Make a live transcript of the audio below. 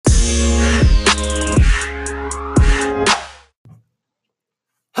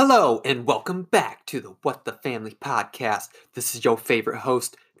Hello and welcome back to the What the Family podcast. This is your favorite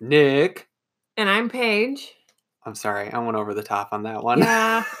host, Nick. And I'm Paige. I'm sorry, I went over the top on that one.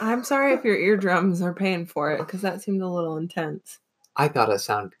 Yeah, I'm sorry if your eardrums are paying for it because that seemed a little intense. I thought it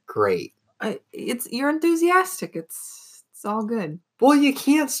sounded great. You're enthusiastic. It's all good. Well, you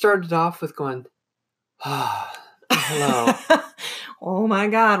can't start it off with going, hello. Oh my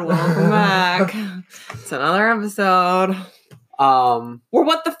God, welcome back. It's another episode. We're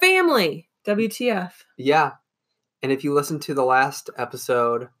What the Family. WTF. Yeah. And if you listen to the last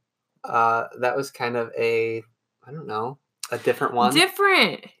episode, that was kind of a different one.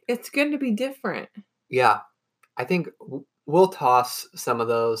 Different. It's good to be different. Yeah. I think we'll toss some of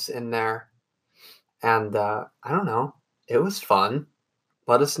those in there. And I don't know. It was fun.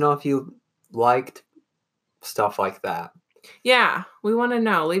 Let us know if you liked stuff like that. Yeah, we want to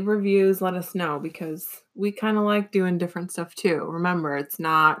know. Leave reviews, let us know, because we kind of like doing different stuff too. Remember, it's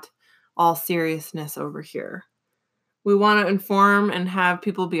not all seriousness over here. We want to inform and have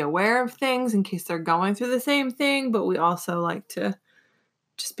people be aware of things in case they're going through the same thing, but we also like to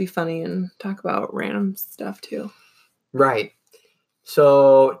just be funny and talk about random stuff too. Right.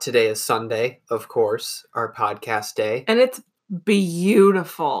 So today is Sunday, of course, our podcast day. And it's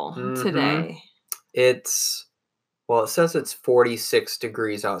beautiful today. It says it's 46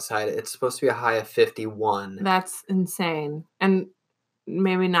 degrees outside. It's supposed to be a high of 51. That's insane. And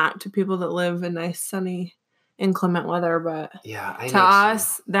maybe not to people that live in nice, sunny, inclement weather, but yeah, to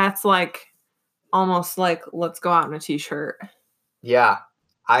us, that's like almost like let's go out in a t-shirt. Yeah.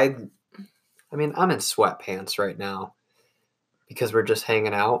 I mean, I'm in sweatpants right now because we're just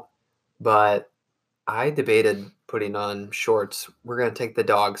hanging out, but I debated putting on shorts. We're going to take the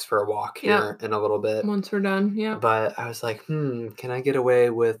dogs for a walk here in a little bit. Once we're done, yeah. But I was like, can I get away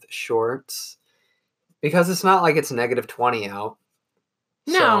with shorts? Because it's not like it's negative 20 out.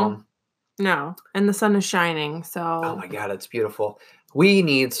 No. And the sun is shining, so. Oh my God, it's beautiful. We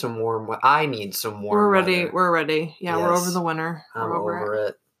need some warm weather. I need some warm weather. We're ready. Yeah, yes. We're over the winter. I'm over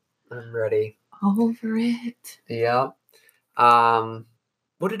it. I'm ready. Over it. Yeah.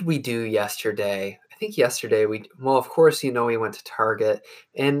 What did we do yesterday? I think yesterday of course, we went to Target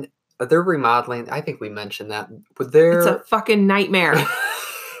and they're remodeling. I think we mentioned that. But it's a fucking nightmare.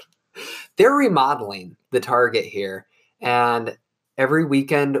 They're remodeling the Target here. And every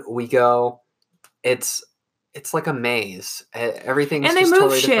weekend we go, it's like a maze. Everything's and they just move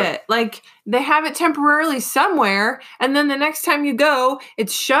totally shit. Different. Like they have it temporarily somewhere, and then the next time you go,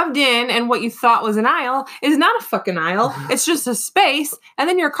 it's shoved in, and what you thought was an aisle is not a fucking aisle. It's just a space, and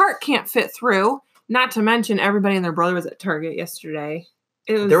then your cart can't fit through. Not to mention everybody and their brother was at Target yesterday.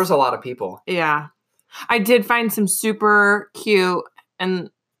 There was a lot of people. Yeah. I did find some super cute, and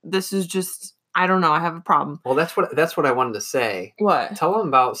this is just, I don't know, I have a problem. Well, that's what I wanted to say. What? Tell them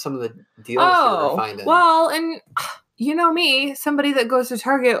about some of the deals you were finding. Well, and you know me, somebody that goes to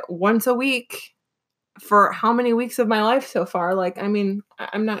Target once a week for how many weeks of my life so far? Like, I mean,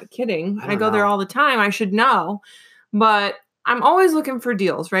 I'm not kidding. I go there all the time. I should know. But I'm always looking for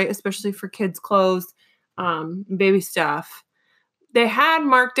deals, right? Especially for kids' clothes, baby stuff. They had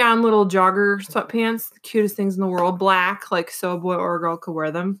marked down little jogger sweatpants, the cutest things in the world. Black, like so a boy or a girl could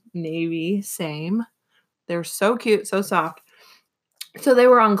wear them. Navy, same. They're so cute, so soft. So they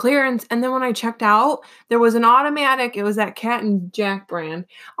were on clearance. And then when I checked out, there was an automatic, it was that Cat and Jack brand,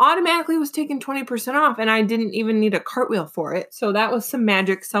 automatically was taking 20% off. And I didn't even need a cartwheel for it. So that was some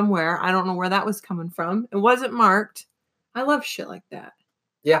magic somewhere. I don't know where that was coming from. It wasn't marked. I love shit like that.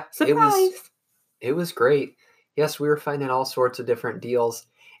 Yeah. Surprise. It was great. Yes, we were finding all sorts of different deals.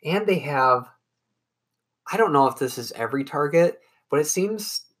 And they have, I don't know if this is every Target, but it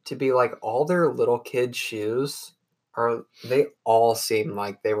seems to be like all their little kids' shoes they all seem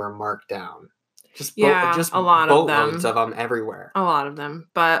like they were marked down. Just a lot of them everywhere. A lot of them.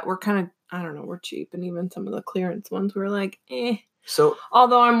 But we're kind of, I don't know, we're cheap. And even some of the clearance ones were like, eh. So,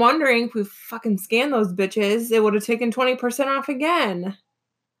 although I'm wondering if we fucking scanned those bitches, it would have taken 20% off again.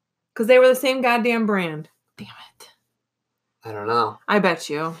 Because they were the same goddamn brand. Damn it. I don't know. I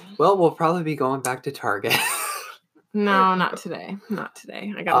bet you. Well, we'll probably be going back to Target. No, not today. Not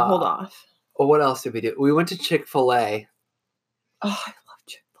today. I gotta hold off. Well, what else did we do? We went to Chick-fil-A. Oh, I love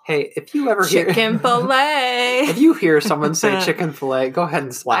Chick-fil-A. Hey, if you ever hear Chicken-fil-A. If you hear someone say Chicken-fil-A, go ahead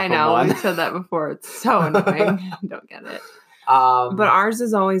and slap them one. I know, we've said that before. It's so annoying. I don't get it. But ours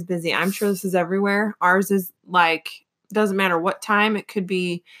is always busy. I'm sure this is everywhere. Ours is like, doesn't matter what time. It could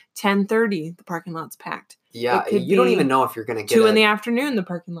be 10:30. The parking lot's packed. Yeah, you don't even know if you're going to get 2 in the afternoon, the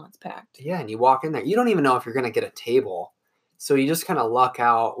parking lot's packed. Yeah, and you walk in there. You don't even know if you're going to get a table. So you just kind of luck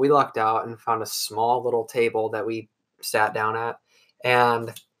out. We lucked out and found a small little table that we sat down at.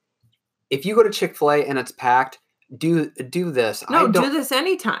 And if you go to Chick-fil-A and it's packed, do this. No, do this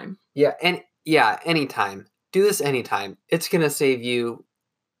anytime. Yeah, anytime. Do this anytime. It's going to save you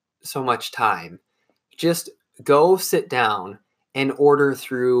so much time. Just go sit down and order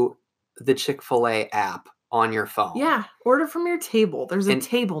through the Chick-fil-A app on your phone. Yeah, order from your table. There's a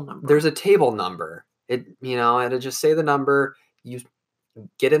table number. There's a table number. It'll just say the number. You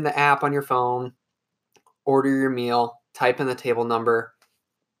get in the app on your phone, order your meal, type in the table number,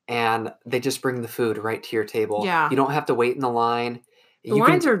 and they just bring the food right to your table. Yeah. You don't have to wait in the line. The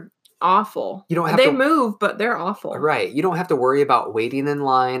lines are awful. You don't have they to move, but they're awful. Right. You don't have to worry about waiting in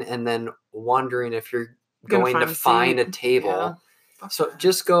line and then wondering if you're going to find a table. Yeah. So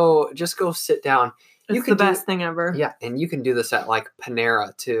just go sit down. It's the best thing ever. Yeah, and you can do this at like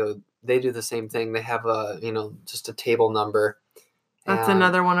Panera too. They do the same thing. They have just a table number. That's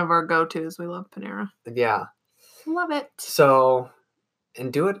another one of our go-tos. We love Panera. Yeah. Love it. So,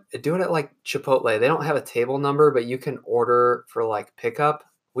 and do it at like Chipotle. They don't have a table number, but you can order for like pickup.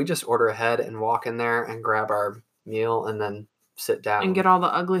 We just order ahead and walk in there and grab our meal and then sit down. And get all the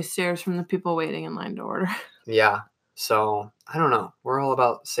ugly stares from the people waiting in line to order. Yeah. So, I don't know. We're all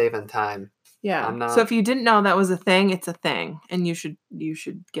about saving time. Yeah. So if you didn't know that was a thing, it's a thing. And you should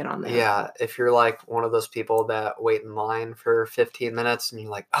get on there. Yeah. If you're like one of those people that wait in line for 15 minutes and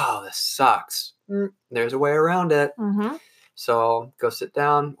you're like, oh, this sucks. There's a way around it. Mm-hmm. So go sit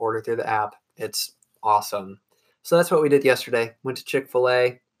down, order through the app. It's awesome. So that's what we did yesterday. Went to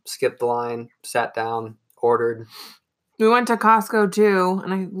Chick-fil-A, skipped the line, sat down, ordered. We went to Costco too,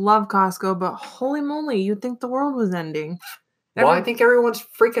 and I love Costco, but holy moly, you'd think the world was ending. Well, I think everyone's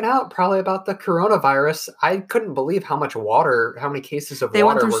freaking out probably about the coronavirus. I couldn't believe how many cases of water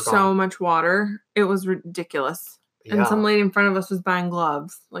were gone. They went through so much water. It was ridiculous. Yeah. And some lady in front of us was buying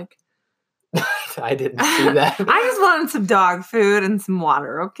gloves. Like, I didn't see that. I just wanted some dog food and some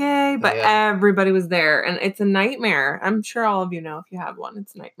water, okay? But everybody was there, and it's a nightmare. I'm sure all of you know if you have one.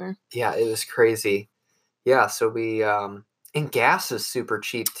 It's a nightmare. Yeah, it was crazy. Yeah, so we and gas is super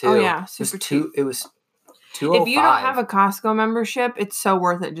cheap too. Oh yeah, super cheap. It was $2.05. If you don't have a Costco membership, it's so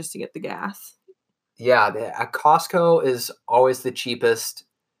worth it just to get the gas. Yeah, Costco is always the cheapest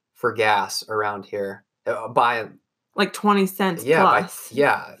for gas around here. By like 20 cents plus.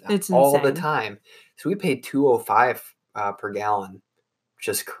 It's all insane. The time. So we paid $2.05 per gallon, which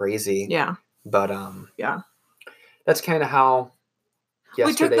is crazy. Yeah. But that's kind of how yesterday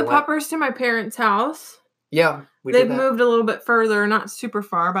we took the puppers to my parents' house. Yeah. They've moved a little bit further, not super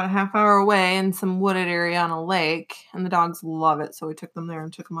far, about a half hour away in some wooded area on a lake. And the dogs love it. So we took them there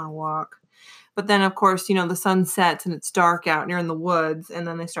and took them on a walk. But then, of course, the sun sets and it's dark out and you're in the woods. And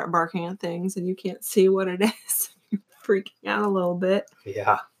then they start barking at things and you can't see what it is. You're freaking out a little bit.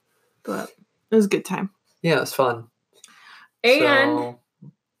 Yeah. But it was a good time. Yeah, it was fun. And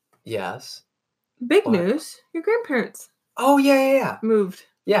yes. Big news. Your grandparents. Oh, yeah. Moved.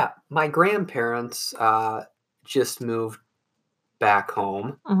 Yeah, my grandparents just moved back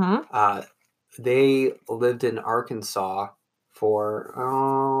home. Mm-hmm. They lived in Arkansas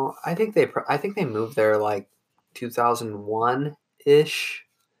for I think they moved there like 2001-ish.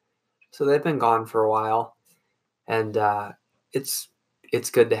 So they've been gone for a while, and it's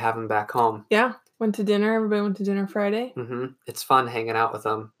good to have them back home. Yeah, went to dinner. Everybody went to dinner Friday. Mm-hmm. It's fun hanging out with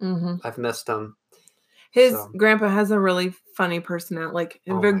them. Mm-hmm. I've missed them. His grandpa has a really funny personality, like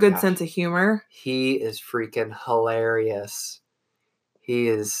a very good sense of humor. He is freaking hilarious. He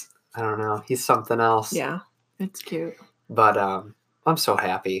is, I don't know, he's something else. Yeah, it's cute. But I'm so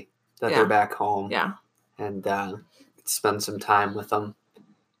happy that they're back home. Yeah. And spend some time with them.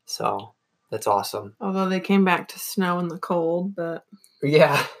 So that's awesome. Although they came back to snow in the cold, but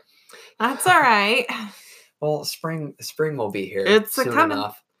yeah, that's all right. Well, spring will be here. It's soon coming.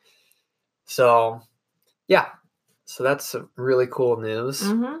 Enough. So. Yeah, so that's some really cool news.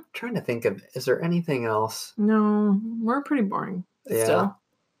 Mm-hmm. I'm trying to think of, is there anything else? No, we're pretty boring. Yeah.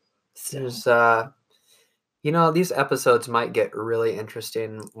 There's, these episodes might get really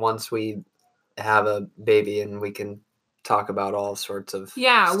interesting once we have a baby and we can talk about all sorts of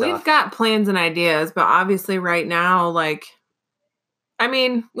stuff. We've got plans and ideas, but obviously right now, we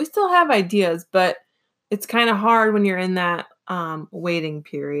still have ideas, but it's kind of hard when you're in that waiting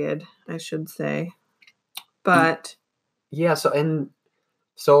period, I should say. But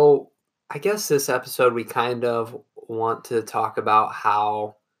so I guess this episode we kind of want to talk about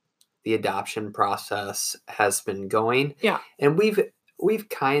how the adoption process has been going. Yeah. And we've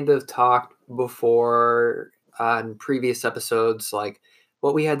kind of talked before in previous episodes, like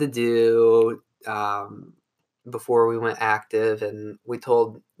what we had to do before we went active, and we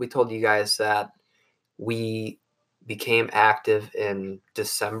told you guys that we became active in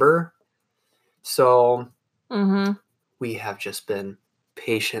December. So Mm-hmm. we have just been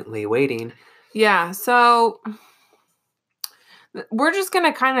patiently waiting. Yeah. So we're just going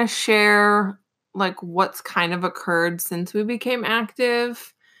to kind of share like what's kind of occurred since we became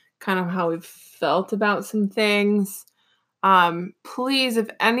active, kind of how we've felt about some things. Please, if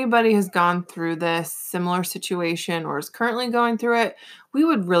anybody has gone through this similar situation or is currently going through it, we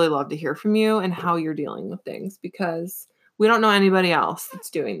would really love to hear from you and how you're dealing with things, because we don't know anybody else that's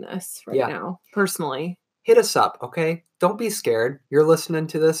doing this right now, personally. Hit us up, okay? Don't be scared. You're listening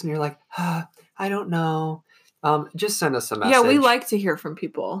to this and you're like, I don't know. Just send us a message. Yeah, we like to hear from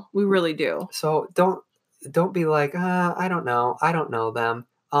people. We really do. So don't be like, I don't know. I don't know them.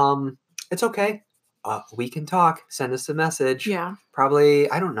 It's okay. We can talk. Send us a message. Yeah. Probably,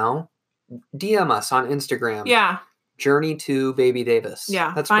 I don't know. DM us on Instagram. Yeah. Journey to Baby Davis.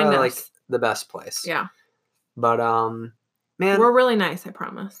 Yeah. That's find probably us. like the best place. Yeah. But man, we're really nice, I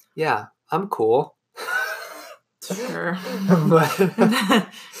promise. Yeah, I'm cool. Sure. But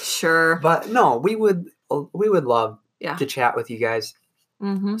sure. But no, we would love Yeah. to chat with you guys.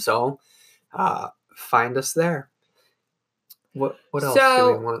 Mm-hmm. So find us there. What else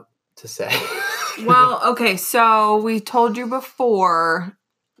do we want to say? Well, okay, so we told you before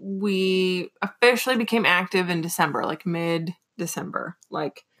we officially became active in December, like mid-December.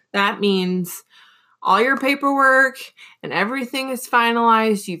 Like that means all your paperwork and everything is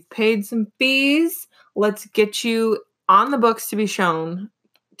finalized. You've paid some fees. Let's get you on the books to be shown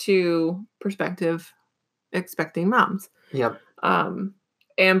to prospective expecting moms. Yep. And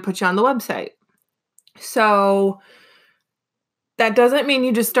put you on the website. So that doesn't mean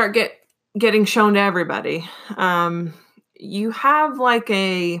you just start getting shown to everybody. You have like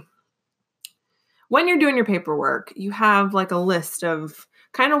when you're doing your paperwork, you have like a list of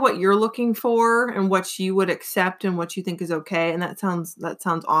kind of what you're looking for and what you would accept and what you think is okay. And that sounds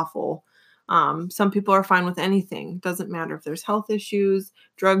awful. Some people are fine with anything. Doesn't matter if there's health issues,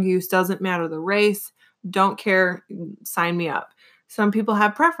 drug use, doesn't matter the race. Don't care. Sign me up. Some people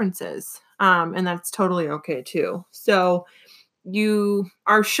have preferences, and that's totally okay too. So you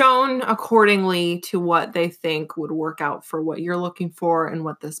are shown accordingly to what they think would work out for what you're looking for and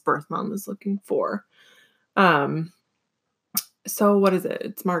what this birth mom is looking for. So what is it?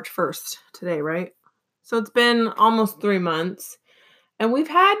 It's March 1st today, right? So it's been almost 3 months, and we've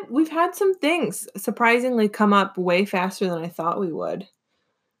had some things surprisingly come up way faster than I thought we would.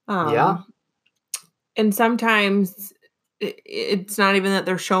 Yeah. And sometimes it's not even that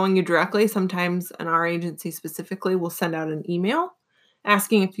they're showing you directly. Sometimes, and our agency specifically will send out an email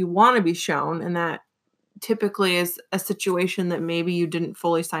asking if you want to be shown. And that typically is a situation that maybe you didn't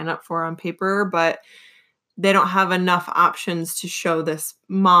fully sign up for on paper, but they don't have enough options to show this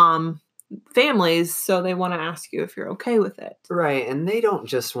mom families. So they want to ask you if you're okay with it. Right. And they don't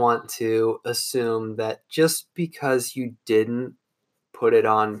just want to assume that just because you didn't put it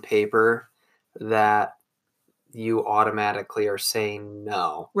on paper that you automatically are saying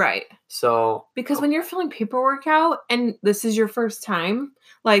no. Right. So because when you're filling paperwork out and this is your first time,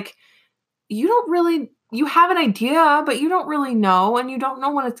 like you have an idea, but you don't really know, and you don't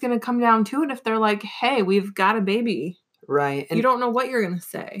know when it's going to come down to it. If they're like, hey, we've got a baby. Right. And you don't know what you're going to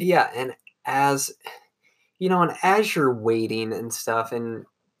say. Yeah. And as you're waiting and stuff, and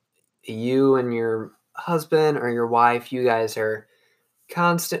you and your husband or your wife, you guys are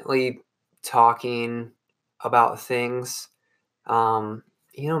constantly talking about things.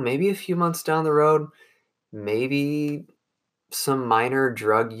 Maybe a few months down the road, maybe some minor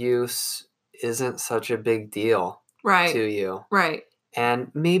drug use isn't such a big deal to you. Right.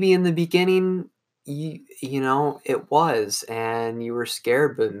 And maybe in the beginning, it was, and you were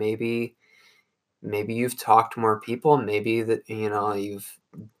scared, but maybe you've talked to more people, maybe that, you've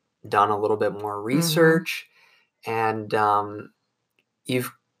done a little bit more research, and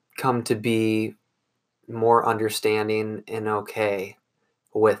you've come to be more understanding and okay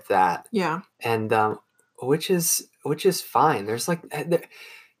with that. Yeah. And which is fine. There's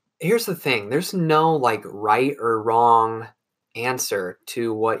here's the thing. There's no like right or wrong answer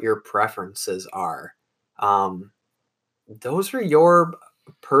to what your preferences are. Those are your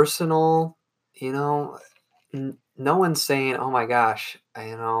personal, no one's saying, oh my gosh,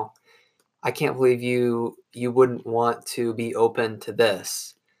 I can't believe you wouldn't want to be open to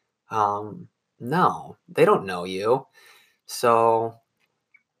this. No, they don't know you. So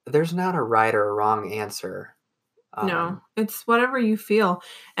there's not a right or a wrong answer. No, it's whatever you feel.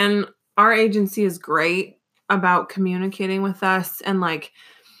 And our agency is great about communicating with us and like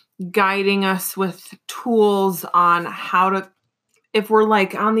guiding us with tools on how to, if we're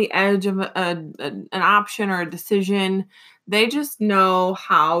like on the edge of an option or a decision, They just know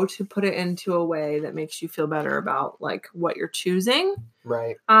how to put it into a way that makes you feel better about like what you're choosing.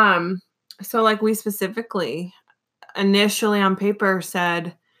 Right. So like we specifically initially on paper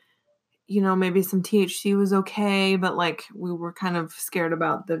said, you know, maybe some THC was okay, but like we were kind of scared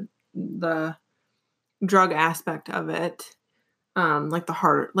about the drug aspect of it. Like the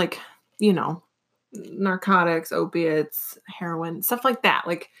hard, like, you know, narcotics, opiates, heroin, stuff like that.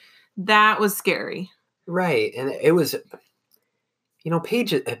 Like that was scary. Right. And it was, you know,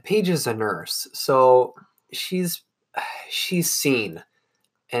 Paige is a nurse. So she's seen,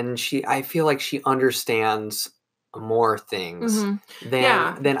 and I feel like she understands more things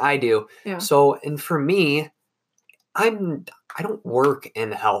than I do. Yeah. So, and for me, I don't work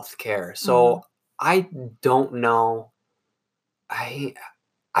in healthcare. So I don't know. I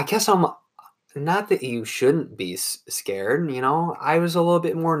guess I'm not that you shouldn't be scared, you know. I was a little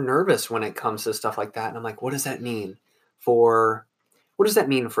bit more nervous when it comes to stuff like that, and I'm like, what does that mean for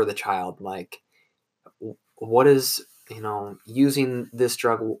the child? Like, what is, you know, using this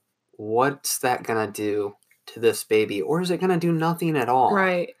drug, what's that gonna do to this baby, or is it gonna do nothing at all?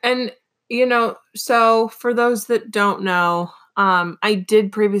 Right. And you know, so for those that don't know, I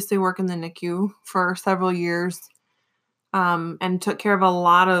did previously work in the NICU for several years, and took care of a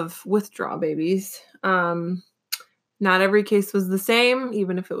lot of withdrawal babies. Not every case was the same,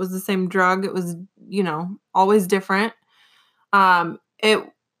 even if it was the same drug, it was, you know, always different. It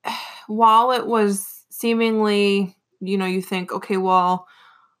while it was seemingly, you know, you think, okay, well,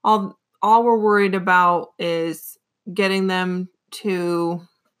 all we're worried about is getting them to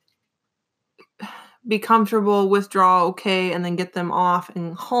be comfortable, withdraw okay, and then get them off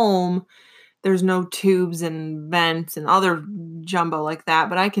and home. There's no tubes and vents and other jumbo like that.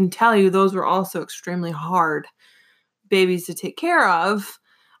 But I can tell you those were also extremely hard babies to take care of,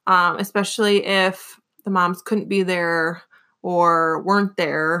 especially if the moms couldn't be there or weren't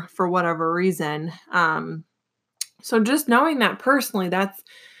there for whatever reason. So just knowing that personally, that's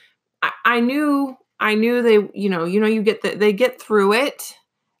I knew they, you get they get through it.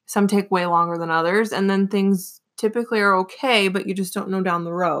 Some take way longer than others, and then things typically are okay, but you just don't know down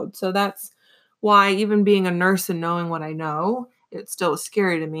the road. So that's why even being a nurse and knowing what I know, it still was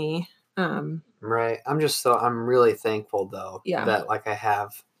scary to me. Right. I'm really thankful though that like I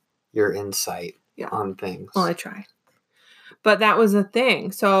have your insight on things. Well, I try. But that was a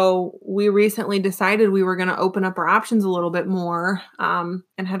thing. So we recently decided we were going to open up our options a little bit more, and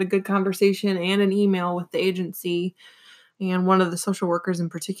had a good conversation and an email with the agency and one of the social workers in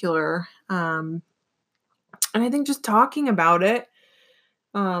particular. And I think just talking about it,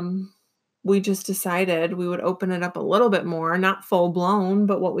 we just decided we would open it up a little bit more, not full blown,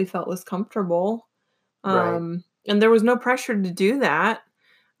 but what we felt was comfortable. And there was no pressure to do that.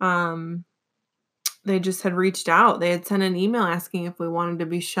 They just had reached out. They had sent an email asking if we wanted to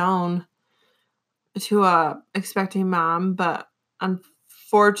be shown to a expecting mom, but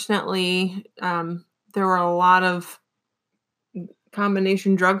unfortunately, there were a lot of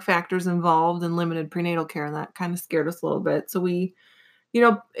combination drug factors involved and limited prenatal care, and that kind of scared us a little bit. So we, in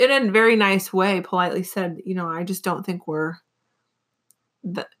a very nice way, politely said, I just don't think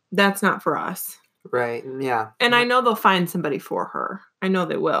that's not for us. Right. Yeah. And I know they'll find somebody for her. I know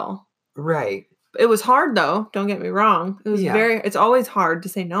they will. Right. It was hard though. Don't get me wrong. It was it's always hard to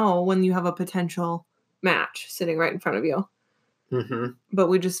say no when you have a potential match sitting right in front of you. Mm-hmm. But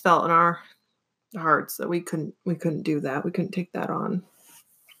we just felt in our hearts that we couldn't do that. We couldn't take that on.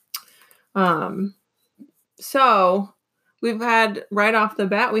 So we've had right off the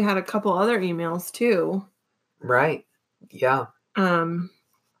bat, we had a couple other emails too. Right. Yeah. You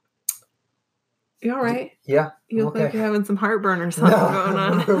all right? Yeah. You look like you're having some heartburn or something going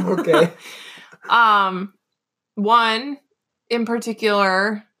on. I'm okay. One in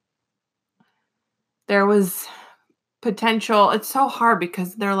particular, there was potential. It's so hard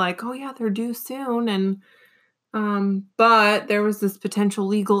because they're like, oh yeah, they're due soon. And, but there was this potential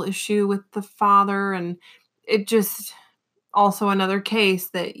legal issue with the father, and it just also another case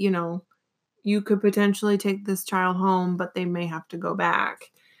that, you could potentially take this child home, but they may have to go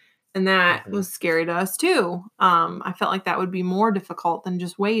back. And that was scary to us too. I felt like that would be more difficult than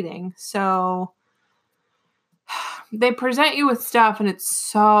just waiting. So they present you with stuff, and it's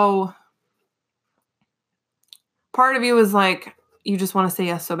so, part of you is like, you just want to say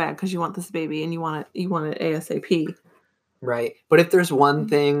yes so bad because you want this baby and you want it ASAP. Right. But if there's one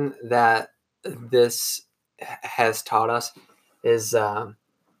thing that this has taught us is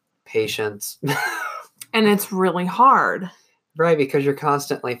patience. And it's really hard. Right, because you're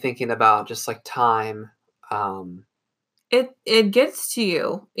constantly thinking about just like time. It gets to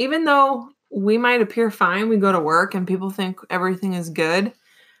you, even though we might appear fine. We go to work and people think everything is good.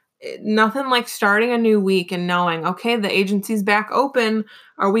 Nothing like starting a new week and knowing, okay, the agency's back open.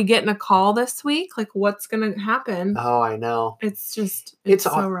 Are we getting a call this week? Like, what's going to happen? Oh, I know. It's just, it's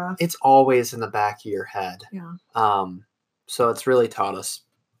so rough. It's always in the back of your head. Yeah. So it's really taught us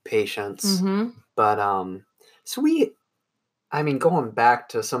patience. Mm-hmm. But so going back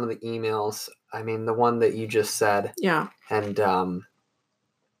to some of the emails, the one that you just said. Yeah. And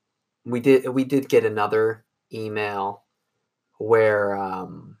we did get another email where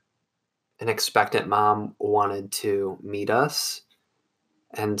an expectant mom wanted to meet us.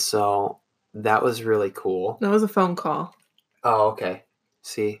 And so that was really cool. That was a phone call. Oh, okay.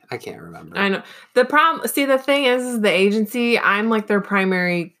 See, I can't remember. I know. The thing is the agency, I'm like their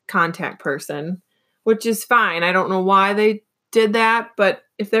primary contact person, which is fine. I don't know why they did that, but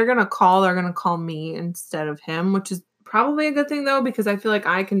if they're going to call, they're going to call me instead of him, which is probably a good thing though, because I feel like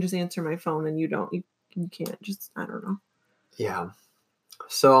I can just answer my phone and you can't just, I don't know. Yeah.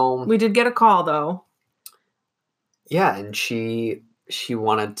 So we did get a call though. Yeah. And she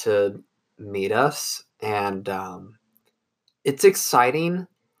wanted to meet us, and it's exciting,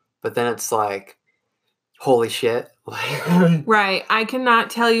 but then it's like, holy shit. Right. I cannot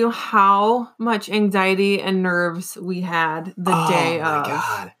tell you how much anxiety and nerves we had the day of.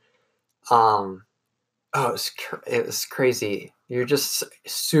 Oh my God. It was crazy. You're just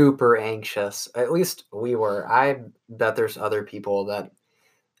super anxious. At least we were. I bet there's other people that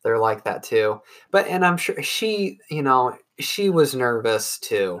they're like that too. And I'm sure she was nervous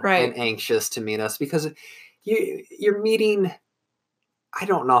too. Right. And anxious to meet us because you're meeting. I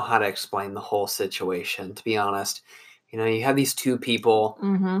don't know how to explain the whole situation, to be honest. You have these two people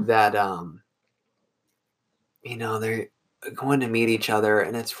that, they're going to meet each other,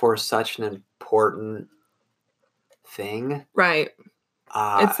 and it's for such an important thing. Right.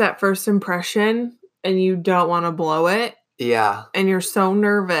 It's that first impression, and you don't want to blow it. Yeah. And you're so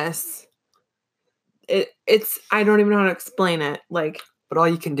nervous. It's I don't even know how to explain it. But all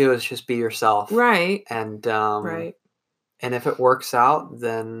you can do is just be yourself. Right. And right. And if it works out,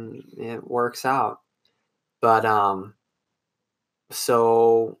 then it works out. But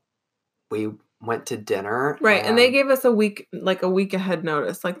so we went to dinner. Right. And they gave us a week ahead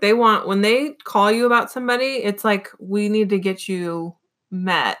notice. When they call you about somebody, it's like, we need to get you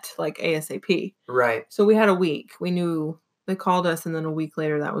met ASAP. Right. So we had a week. We knew they called us, and then a week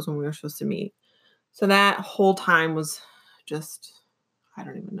later, that was when we were supposed to meet. So that whole time was just, I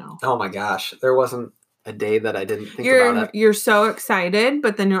don't even know. Oh my gosh. There wasn't a day that I didn't think about it. You're so excited,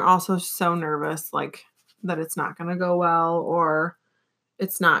 but then you're also so nervous, that it's not going to go well, or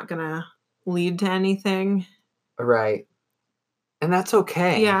it's not going to lead to anything. Right. And that's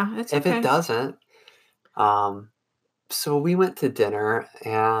okay. Yeah, it's okay. If it doesn't. So we went to dinner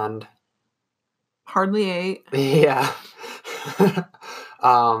and hardly ate. Yeah.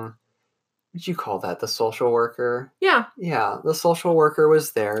 What'd you call that? The social worker? Yeah. Yeah. The social worker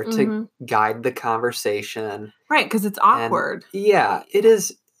was there to guide the conversation. Right. Because it's awkward. And yeah, it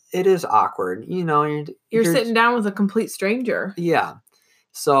is awkward. You're sitting down with a complete stranger. Yeah.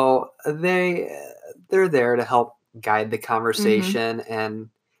 So they're there to help guide the conversation, and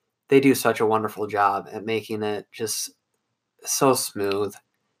they do such a wonderful job at making it just so smooth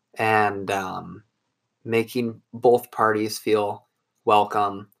and making both parties feel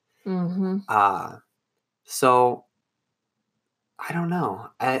welcome. So I don't know.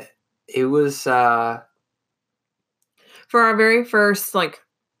 It was for our very first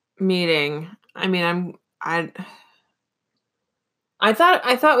meeting. I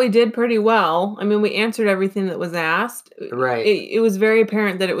thought we did pretty well. We answered everything that was asked. Right. It was very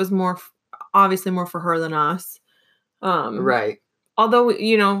apparent that it was obviously more for her than us. Right. Although,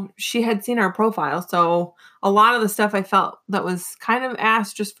 she had seen our profile, so a lot of the stuff I felt that was kind of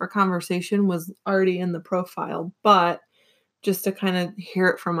asked just for conversation was already in the profile, but just to kind of hear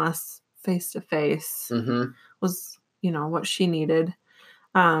it from us face to face was, what she needed.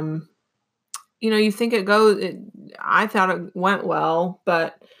 You think I thought it went well,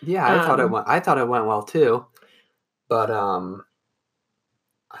 but yeah, I thought it went well too, but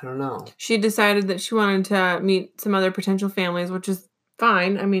I don't know. She decided that she wanted to meet some other potential families, which is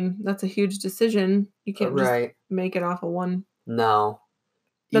fine. That's a huge decision. You can't just make it off of one. No.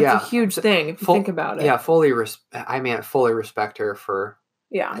 That's a huge thing if you think about it. Yeah, fully respect her for.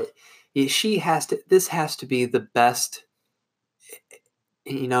 Yeah. This has to be the best.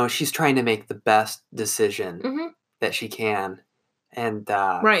 She's trying to make the best decision that she can. And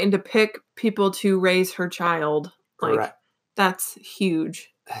right, and to pick people to raise her child. That's huge.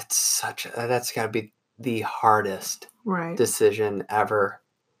 That's got to be the hardest decision ever.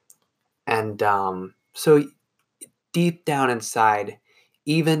 And so deep down inside,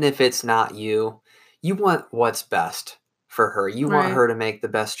 even if it's not you, you want what's best for her. You want Right. her to make the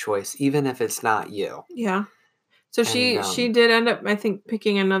best choice, even if it's not you. Yeah. So And she did end up, I think,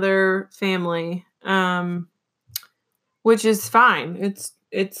 picking another family, which is fine.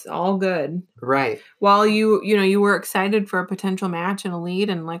 It's all good. right. While you were excited for a potential match and a lead,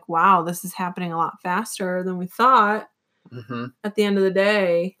 and like, wow, this is happening a lot faster than we thought. Mm-hmm. At the end of the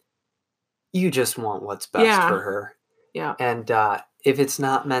day, You just want what's best yeah, for her. yeah, And if it's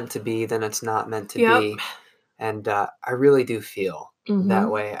not meant to be, then it's not meant to yep. be. And I really do feel that Mm-hmm.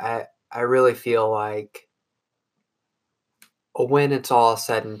 way. I really feel like when it's all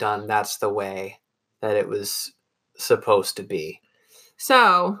said and done, that's the way that it was supposed to be.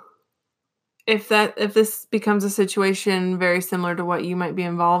 So if this becomes a situation very similar to what you might be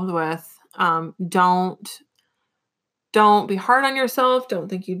involved with, don't be hard on yourself. Don't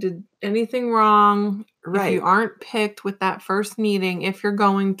think you did anything wrong. If you Right. aren't picked with that first meeting, if you're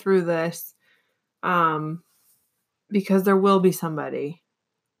going through this, because there will be somebody.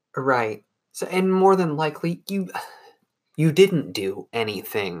 Right. So, and more than likely, you didn't do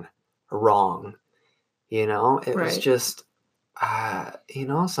anything wrong. It was Right. just,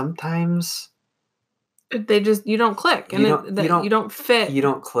 sometimes You don't click, and you don't fit. you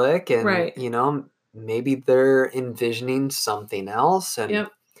don't click, and Right. maybe they're envisioning something else,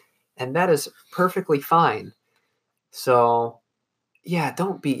 Yep. and that is perfectly fine. So, yeah,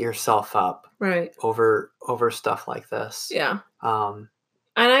 don't beat yourself up Right. over stuff like this. Yeah. Um,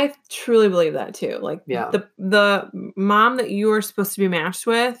 And I truly believe that too. Like yeah. the mom that you are supposed to be matched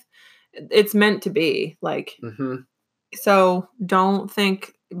with, it's meant to be. Like, Mm-hmm. so don't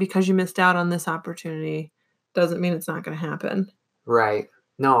think because you missed out on this opportunity doesn't mean it's not going to happen. Right.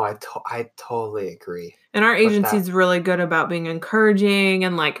 No, I totally agree. And our But agency is really good about being encouraging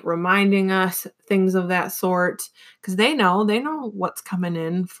and like reminding us things of that sort, because they know what's coming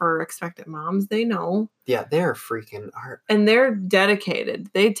in for expectant moms. They know. Yeah, they're freaking art. And they're dedicated.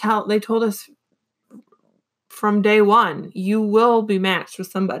 They told us from day one, you will be matched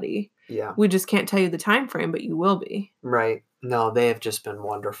with somebody. Yeah. We just can't tell you the time frame, but you will be. Right. No, they have just been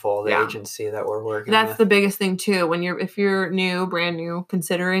wonderful. The Yeah. agency that we're working That's with. the biggest thing too. If you're new, brand new,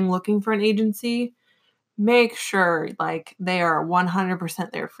 considering looking for an agency, make sure like they are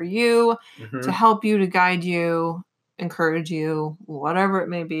 100% there for you, Mhm. to help you, to guide you, encourage you, whatever it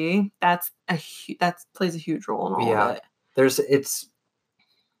may be. That plays a huge role in all of it.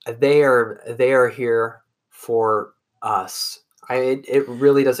 They are here for us. It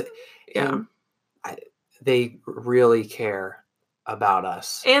really does. Yeah. And they really care about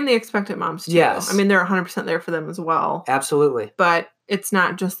us. And the expectant moms too. Yes. I mean, they're 100% there for them as well. Absolutely. But it's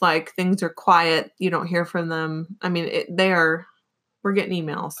not just like things are quiet, you don't hear from them. I mean, we're getting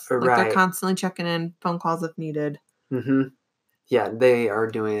emails. Like Right. they're constantly checking in, phone calls if needed. Mm-hmm. Yeah, they are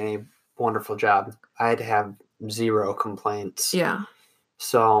doing a wonderful job. I'd have zero complaints. Yeah.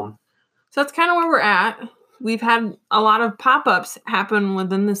 So that's kind of where we're at. We've had a lot of pop-ups happen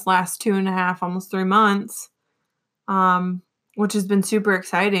within this last 2.5, almost 3 months, which has been super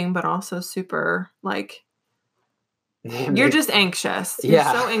exciting, but also super like you're just anxious.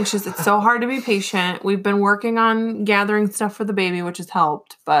 Yeah. You're so anxious. It's so hard to be patient. We've been working on gathering stuff for the baby, which has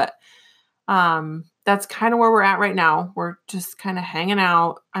helped, but that's kind of where we're at right now. We're just kind of hanging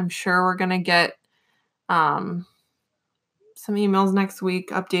out. I'm sure we're going to get some emails next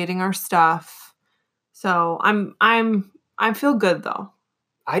week updating our stuff. So I feel good though.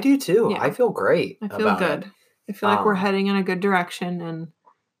 I do too. Yeah. I feel great. I feel good. I feel like we're heading in a good direction, and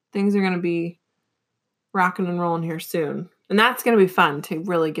things are going to be rocking and rolling here soon. And that's going to be fun to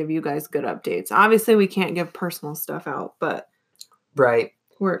really give you guys good updates. Obviously, we can't give personal stuff out, but right.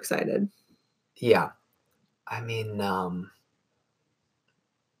 We're excited. Yeah. I mean, God,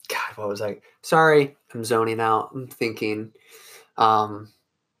 what was I? Sorry, I'm zoning out. I'm thinking.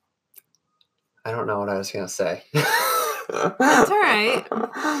 I don't know what I was going to say. That's all right.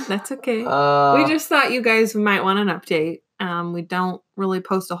 That's okay. We just thought you guys might want an update. We don't really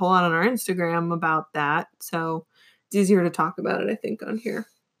post a whole lot on our Instagram about that, so it's easier to talk about it, I think, on here.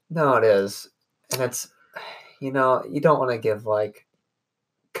 No, it is. And it's, you don't want to give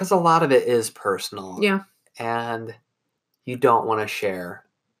because a lot of it is personal. Yeah. And you don't want to share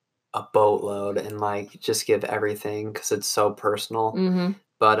a boatload and just give everything because it's so personal. Mm-hmm.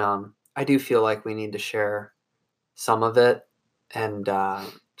 But I do feel like we need to share some of it, and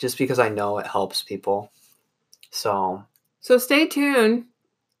just because I know it helps people. So stay tuned.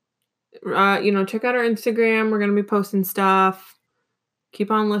 Check out our Instagram. We're going to be posting stuff.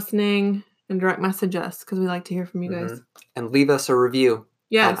 Keep on listening and direct message us because we like to hear from you guys. And leave us a review.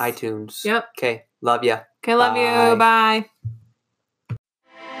 Yes. On iTunes. Yep. Okay. Love ya. Okay, love you. Bye.